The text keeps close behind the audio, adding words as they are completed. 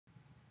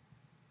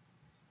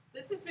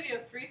This is video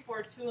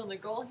 342, and the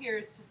goal here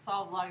is to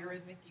solve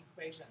logarithmic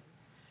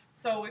equations.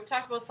 So we've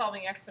talked about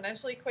solving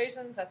exponential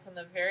equations. That's when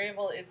the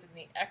variable is in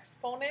the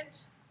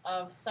exponent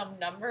of some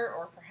number,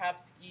 or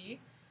perhaps e.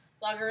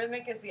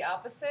 Logarithmic is the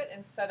opposite.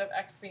 Instead of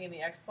x being in the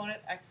exponent,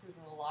 x is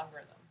in the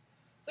logarithm.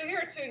 So here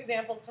are two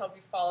examples to help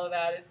you follow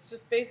that. It's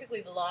just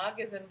basically the log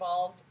is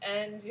involved,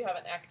 and you have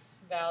an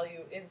x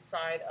value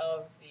inside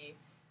of the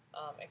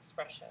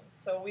expression.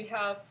 So we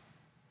have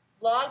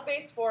log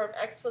base 4 of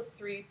x plus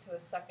 3 to the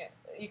second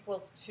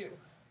equals 2.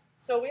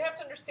 So we have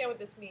to understand what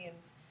this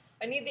means.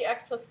 I need the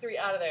x plus 3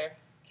 out of there,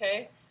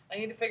 okay? I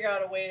need to figure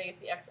out a way to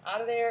get the x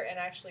out of there and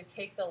actually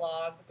take the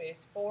log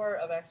base 4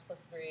 of x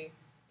plus 3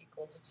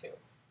 equal to 2.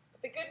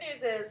 But the good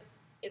news is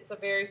it's a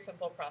very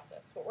simple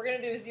process. What we're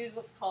going to do is use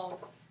what's called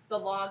the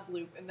log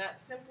loop, and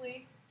that's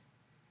simply,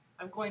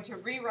 I'm going to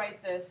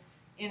rewrite this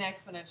in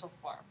exponential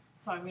form.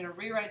 So I'm going to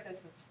rewrite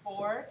this as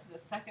 4 to the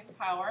second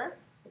power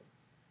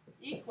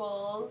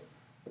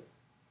equals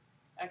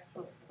x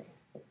plus 3.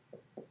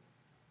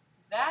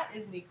 That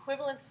is an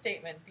equivalent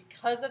statement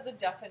because of the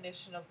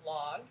definition of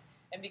log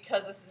and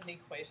because this is an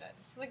equation.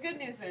 So the good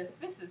news is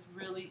this is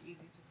really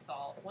easy to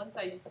solve once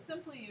I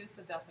simply use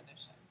the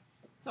definition.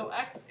 So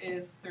x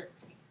is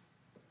 13.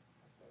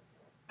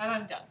 And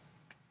I'm done.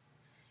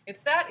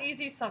 It's that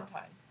easy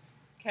sometimes,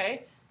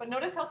 okay? But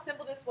notice how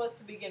simple this was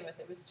to begin with.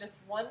 It was just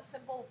one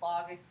simple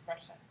log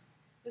expression.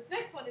 This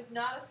next one is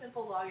not a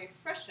simple log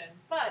expression,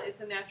 but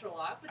it's a natural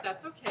log, but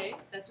that's okay.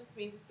 That just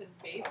means it's in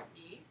base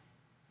e.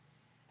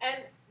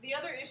 And the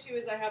other issue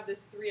is I have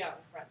this 3 out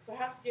in front, so I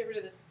have to get rid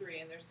of this 3,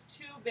 and there's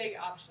two big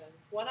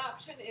options. One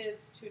option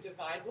is to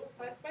divide both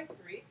sides by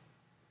 3.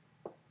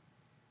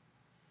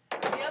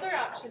 And the other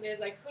option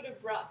is I could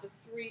have brought the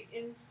 3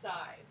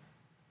 inside.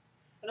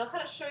 And I'll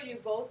kind of show you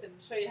both and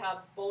show you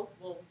how both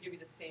will give you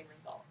the same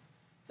result.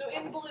 So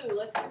in blue,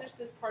 let's finish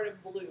this part of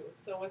blue.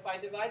 So if I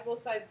divide both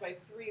sides by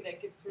 3,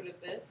 that gets rid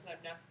of this, and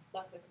I'm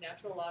left with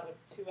natural log of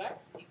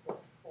 2x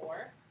equals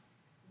 4.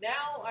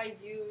 Now I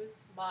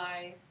use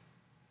my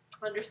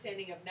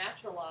understanding of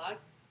natural log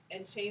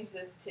and change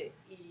this to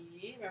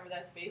e. Remember,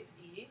 that's base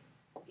e.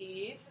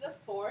 E to the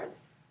 4th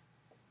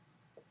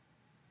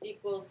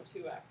equals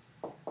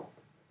 2x.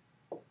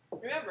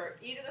 Remember,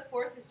 e to the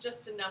 4th is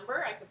just a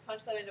number. I could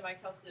punch that into my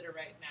calculator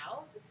right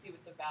now to see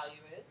what the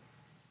value is.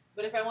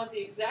 But if I want the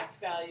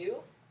exact value,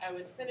 I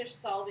would finish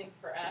solving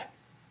for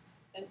x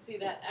and see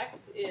that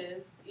x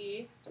is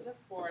e to the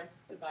 4th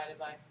divided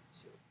by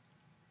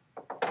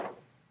 2.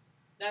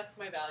 That's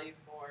my value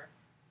for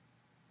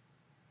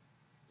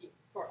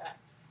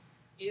x.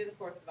 E to the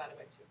 4th divided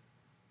by 2.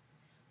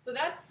 So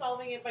that's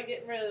solving it by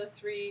getting rid of the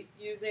 3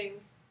 using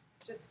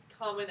just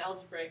common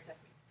algebraic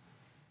techniques.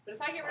 But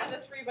if I get rid of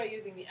the 3 by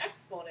using the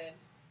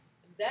exponent,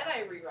 then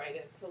I rewrite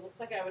it. So it looks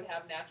like I would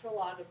have natural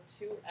log of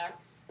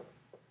 2x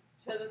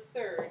to the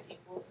 3rd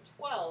equals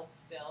 12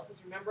 still,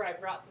 because remember I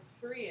brought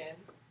the 3 in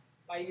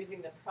by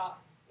using the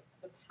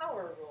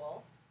power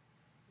rule.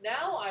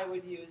 Now I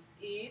would use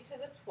e to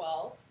the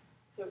 12th,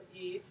 so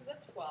e to the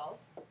 12th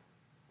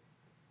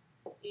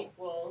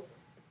equals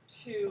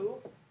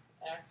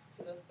 2x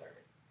to the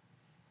 3rd.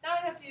 Now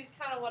I have to use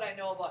kind of what I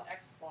know about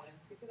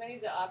exponents, because I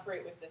need to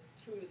operate with this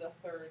 2 to the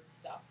 3rd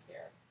stuff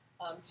here.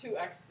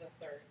 2x to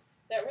the 3rd.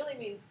 That really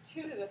means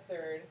 2 to the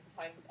 3rd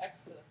times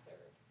x to the 3rd.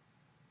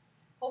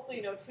 Hopefully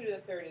you know 2 to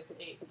the 3rd is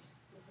 8.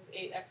 So this is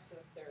 8x to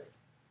the 3rd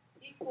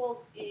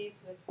equals e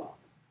to the 12th.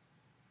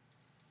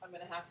 I'm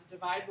going to have to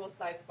divide both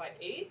sides by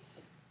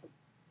 8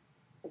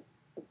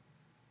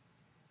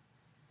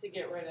 to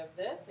get rid of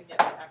this and get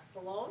the x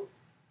alone.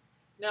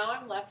 Now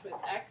I'm left with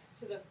x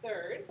to the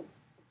 3rd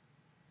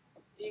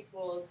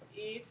equals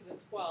e to the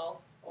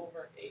 12th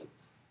over 8.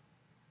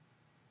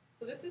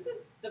 So this isn't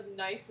the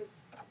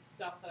nicest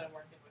stuff that I'm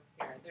working with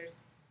here.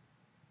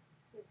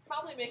 It's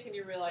probably making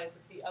you realize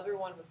that the other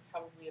one was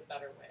probably a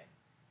better way.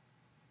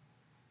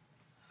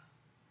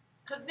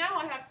 Because now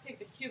I have to take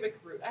the cubic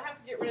root. I have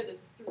to get rid of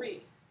this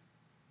 3.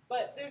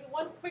 But there's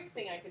one quick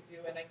thing I could do,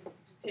 and I can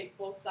take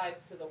both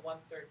sides to the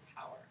 1/3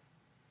 power.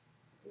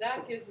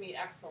 That gives me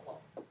x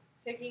alone.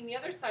 Taking the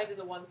other side to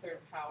the 1/3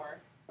 power,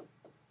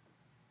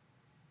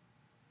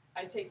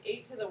 I'd take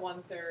 8 to the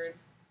 1/3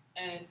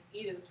 and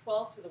e to the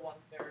 12th to the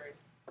 1/3.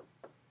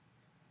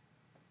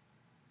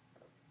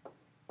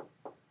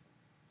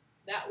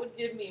 That would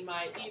give me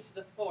my e to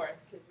the 4th,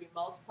 because we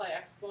multiply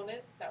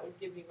exponents. That would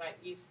give me my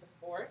e to the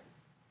 4th.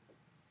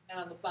 And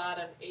on the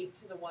bottom, 8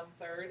 to the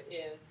 1/3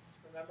 is,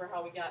 remember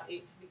how we got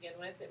 8 to begin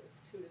with? It was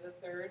 2 to the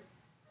 3rd,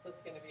 so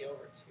it's going to be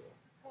over 2.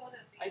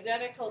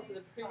 Identical to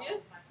the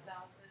previous,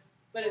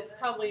 but it's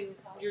probably,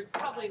 you're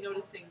probably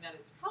noticing that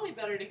it's probably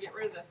better to get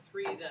rid of the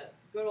 3 the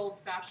good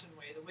old-fashioned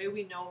way, the way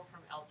we know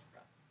from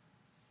algebra.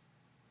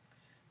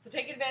 So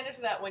take advantage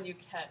of that when you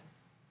can,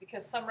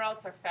 because some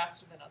routes are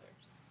faster than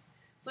others.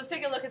 So let's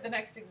take a look at the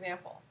next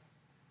example.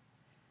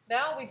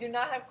 Now we do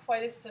not have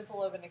quite as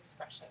simple of an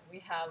expression. We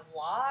have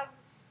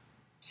logs,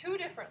 2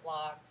 different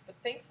logs, but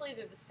thankfully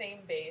they're the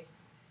same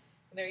base,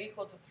 and they're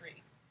equal to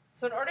 3.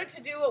 So in order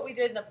to do what we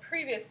did in the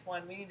previous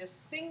one, we need a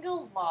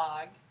single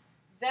log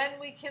then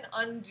we can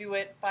undo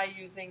it by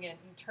using it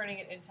and turning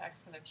it into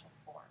exponential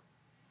form.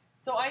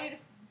 So I need to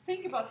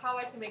think about how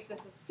I can make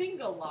this a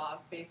single log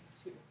base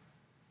 2.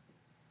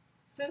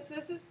 Since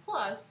this is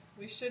plus,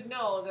 we should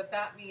know that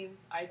that means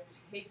I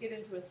take it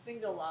into a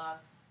single log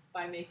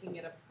by making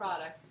it a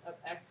product of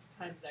x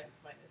times x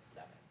minus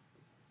 7.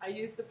 I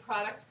use the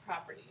product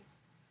property.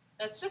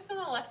 That's just on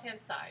the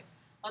left-hand side.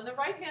 On the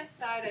right-hand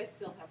side, I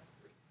still have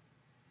 3.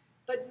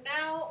 But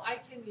now I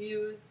can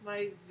use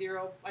my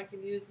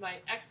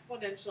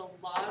exponential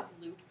log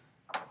loop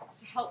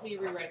to help me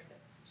rewrite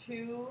this.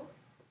 2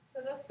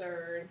 to the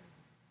third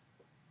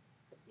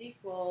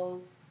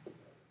equals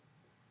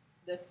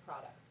this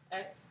product,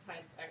 x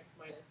times x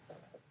minus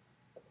 7.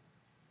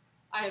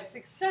 I have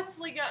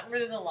successfully gotten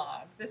rid of the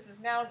log. This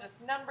is now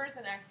just numbers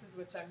and x's,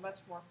 which I'm much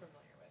more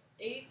familiar with.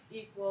 8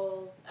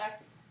 equals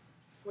x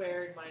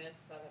squared minus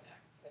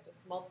 7x. I just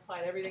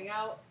multiplied everything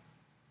out,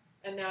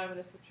 and now I'm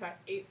going to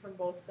subtract 8 from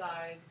both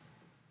sides.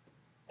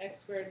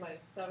 X squared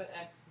minus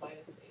 7x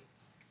minus 8.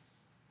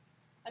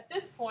 At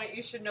this point,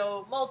 you should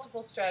know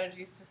multiple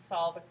strategies to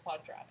solve a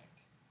quadratic.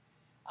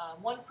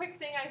 One quick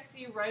thing I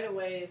see right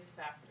away is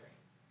factoring.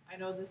 I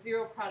know the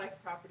zero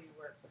product property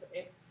works. So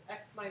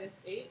x minus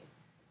 8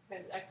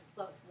 times x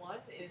plus 1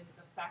 is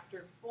the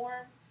factored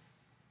form.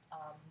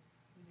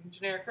 Using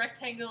generic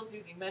rectangles,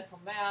 using mental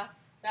math,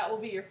 that will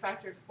be your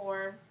factored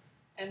form.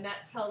 And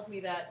that tells me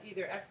that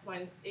either x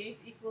minus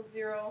 8 equals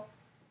 0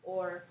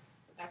 or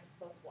x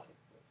plus 1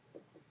 equals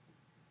 0.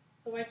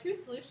 So my two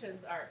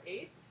solutions are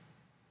 8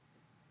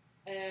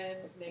 and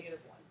negative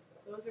 1.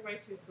 Those are my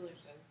two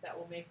solutions that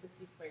will make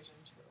this equation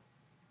true.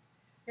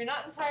 If you're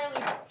not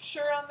entirely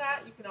sure on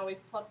that, you can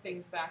always plug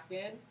things back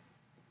in.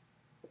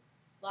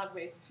 Log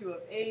base 2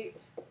 of 8,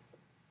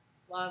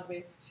 log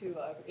base 2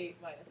 of 8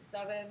 minus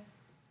 7,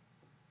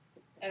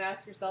 and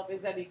ask yourself,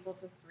 is that equal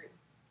to 3?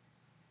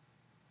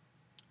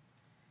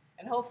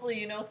 And hopefully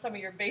you know some of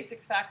your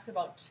basic facts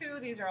about 2.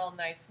 These are all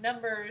nice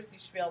numbers. You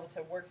should be able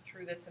to work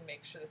through this and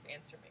make sure this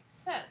answer makes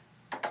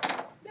sense.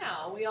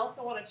 Now, we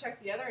also want to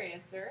check the other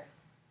answer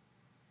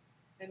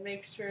and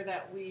make sure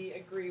that we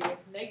agree with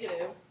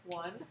negative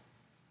 1.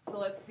 So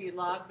let's see,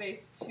 log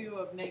base 2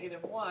 of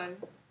negative 1.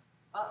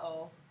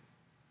 Uh-oh.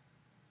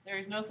 There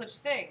is no such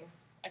thing.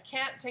 I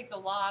can't take the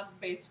log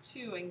base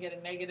 2 and get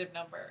a negative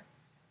number.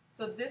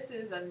 So this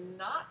is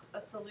not a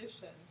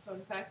solution. So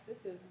in fact,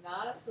 this is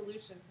not a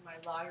solution to my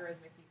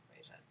logarithmic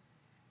equation.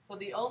 So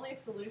the only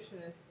solution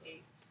is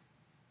 8.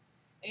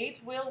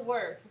 8 will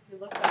work. If you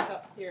look back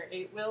up here,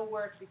 8 will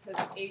work because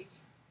 8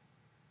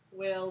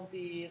 will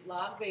be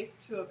log base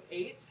 2 of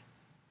 8.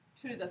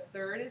 2 to the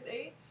third is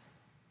 8.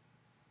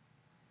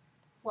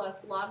 Plus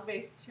log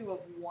base 2 of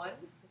 1.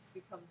 This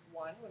becomes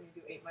 1 when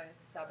you do 8 minus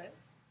 7.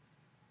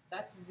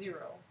 That's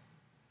 0.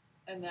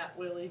 And that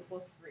will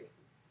equal 3.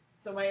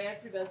 So my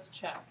answer does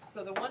check.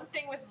 So the one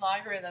thing with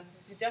logarithms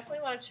is you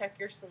definitely want to check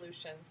your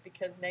solutions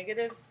because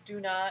negatives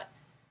do not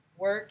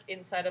work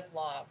inside of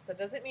logs. That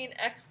doesn't mean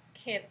x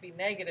can't be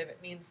negative. It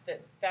means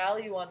that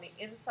value on the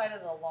inside of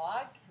the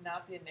log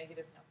cannot be a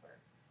negative number.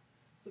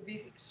 So be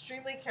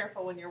extremely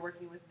careful when you're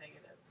working with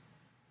negatives.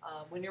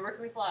 When you're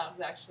working with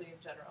logs, actually, in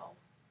general.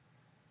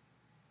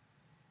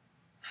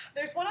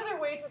 There's one other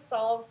way to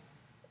solve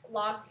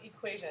log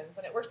equations,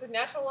 and it works with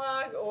natural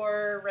log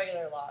or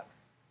regular log.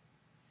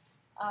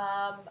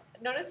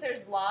 Notice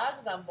there's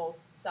logs on both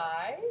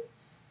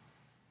sides,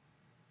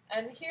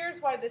 and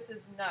here's why this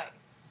is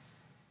nice.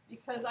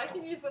 Because I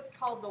can use what's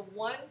called the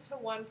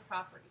one-to-one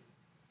property.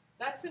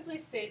 That simply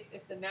states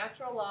if the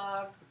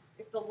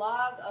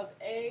log of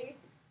A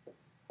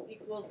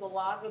equals the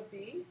log of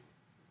B,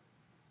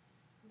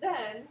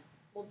 then,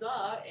 well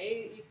duh,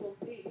 A equals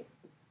B.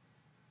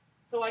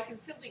 So I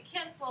can simply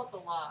cancel out the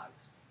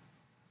logs.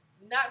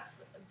 And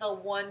that's the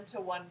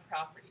one-to-one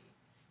property.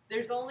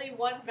 There's only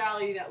one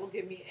value that will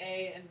give me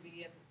A and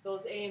B, and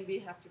those A and B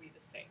have to be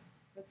the same.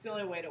 That's the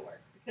only way to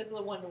work, because of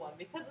the one-to-one,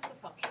 because it's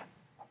a function.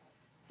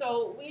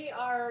 So we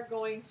are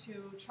going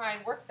to try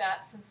and work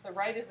that since the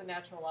right is a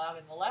natural log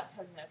and the left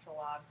has a natural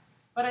log,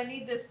 but I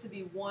need this to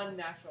be one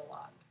natural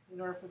log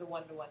in order for the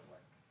one-to-one to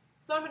work.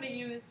 So I'm going to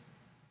use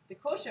the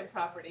quotient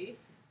property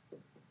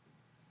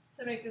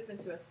to make this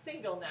into a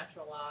single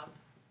natural log,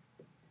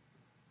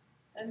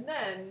 and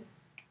then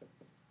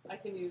I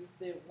can use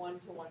the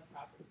one-to-one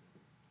property.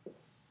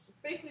 It's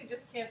basically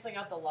just canceling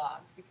out the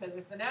logs, because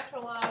if the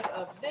natural log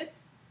of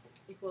this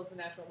equals the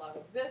natural log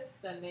of this,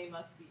 then they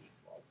must be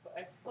equal. So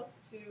x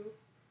plus 2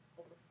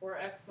 over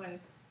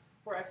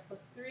 4x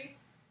plus 3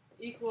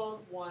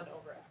 equals 1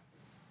 over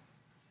x.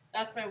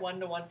 That's my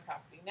one-to-one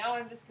property. Now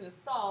I'm just going to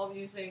solve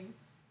using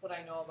what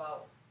I know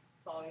about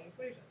solving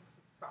equations.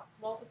 Cross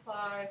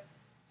multiply,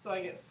 so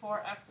I get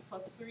 4x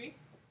plus 3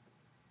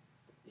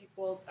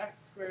 equals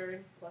x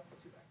squared plus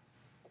 2x.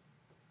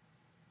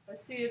 I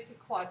see it's a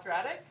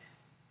quadratic,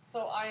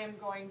 so I am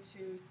going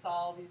to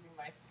solve using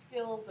my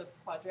skills of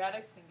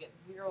quadratics and get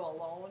 0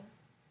 alone.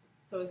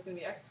 So it's going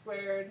to be x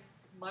squared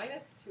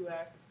minus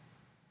 2x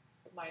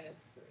minus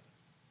 3.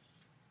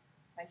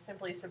 I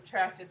simply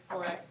subtracted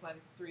 4x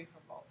minus 3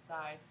 from both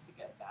sides to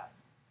get that.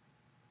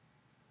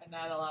 And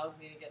that allows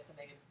me to get the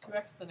negative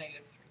 2x, the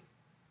negative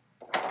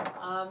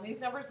 3. These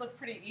numbers look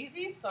pretty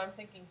easy, so I'm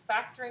thinking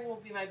factoring will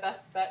be my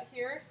best bet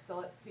here. So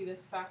let's see,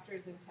 this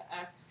factors into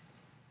x,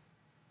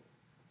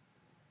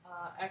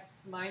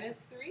 x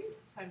minus 3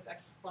 times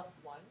x plus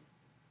 1.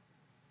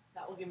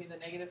 That will give me the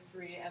negative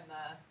 3 and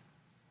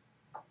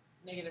the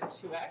negative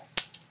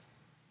 2x.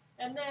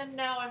 And then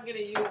now I'm going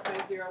to use my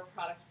zero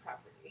product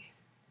property.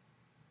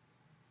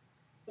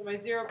 So my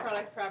zero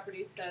product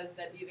property says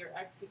that either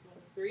x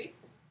equals 3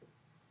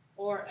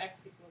 or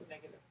x equals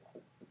negative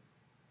 1.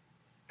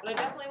 But I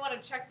definitely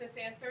want to check this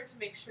answer to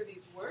make sure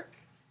these work,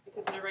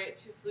 because when I write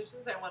two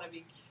solutions, I want to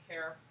be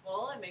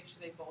careful and make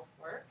sure they both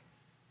work.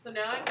 So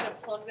now I'm going to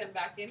plug them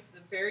back into the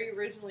very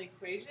original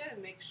equation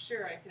and make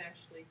sure I can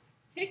actually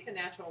take the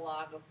natural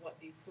log of what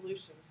these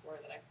solutions were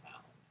that I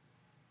found.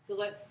 So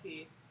let's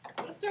see. I'm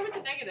going to start with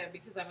the negative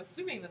because I'm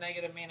assuming the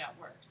negative may not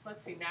work. So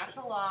let's see,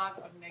 natural log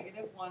of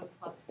negative 1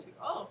 plus 2.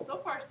 Oh, so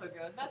far so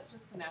good. That's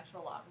just the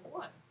natural log of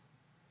 1.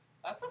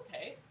 That's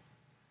okay.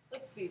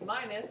 Let's see,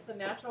 minus the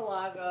natural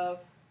log of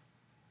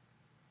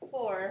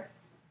 4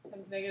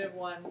 times negative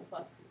 1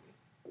 plus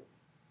 3.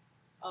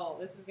 Oh,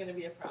 this is going to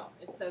be a problem.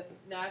 It says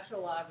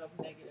natural log of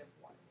negative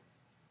 1.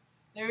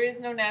 There is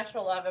no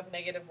natural log of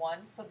negative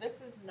 1, so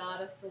this is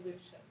not a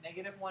solution.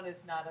 Negative 1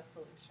 is not a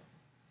solution.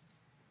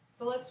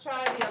 So let's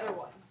try the other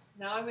one.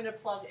 Now I'm going to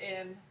plug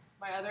in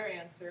my other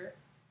answer,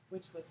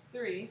 which was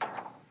 3.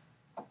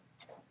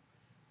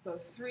 So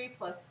 3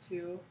 plus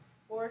 2,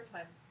 4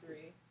 times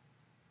 3.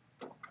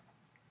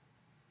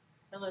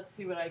 And let's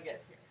see what I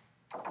get here.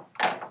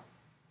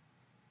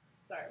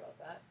 Sorry about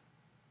that.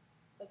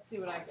 Let's see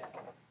what I get.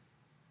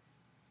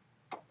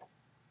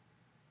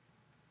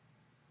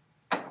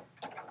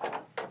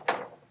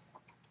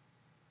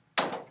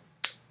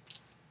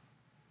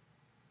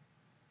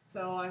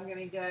 So I'm going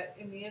to get,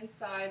 in the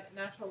inside,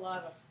 natural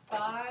log of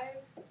 5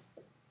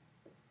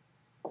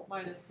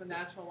 minus the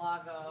natural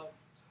log of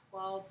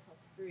 12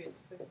 plus 3 is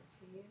 15.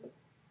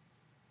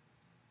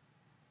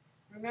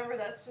 Remember,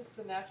 that's just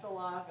the natural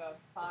log of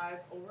 5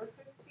 over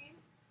 15,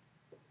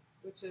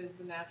 which is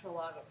the natural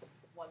log of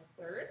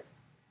 1/3.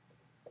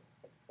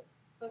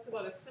 So that's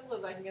about as simple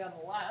as I can get on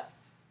the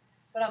left.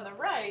 But on the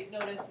right,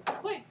 notice it's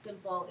quite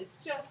simple. It's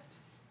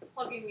just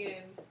plugging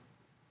in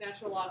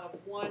natural log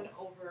of 1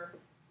 over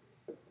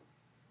 3.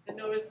 And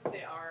notice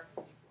they are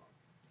equal.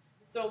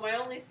 So my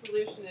only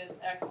solution is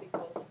x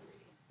equals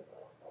 3.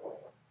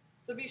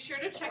 So be sure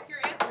to check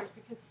your answers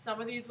because some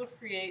of these will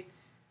create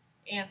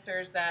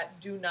answers that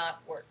do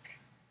not work.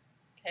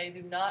 Okay,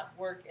 do not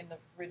work in the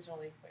original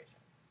equation.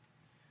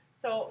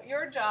 So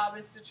your job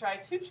is to try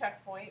 2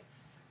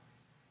 checkpoints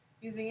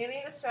using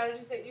any of the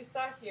strategies that you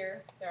saw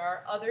here. There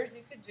are others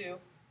you could do,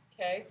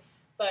 okay?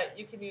 But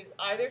you can use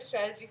either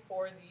strategy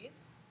for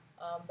these.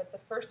 But the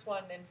first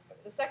one and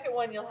the second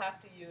one you'll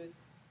have to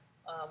use.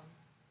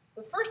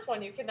 The first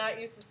one you cannot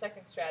use the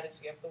second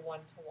strategy of the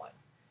 1-to-1.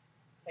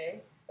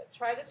 Okay? But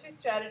try the 2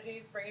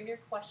 strategies, bring in your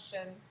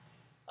questions.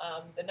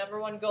 The number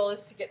 1 goal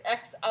is to get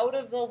x out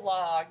of the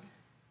log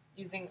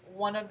using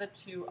one of the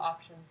 2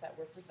 options that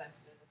were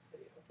presented in this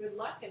video. Good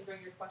luck and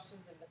bring your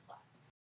questions into class.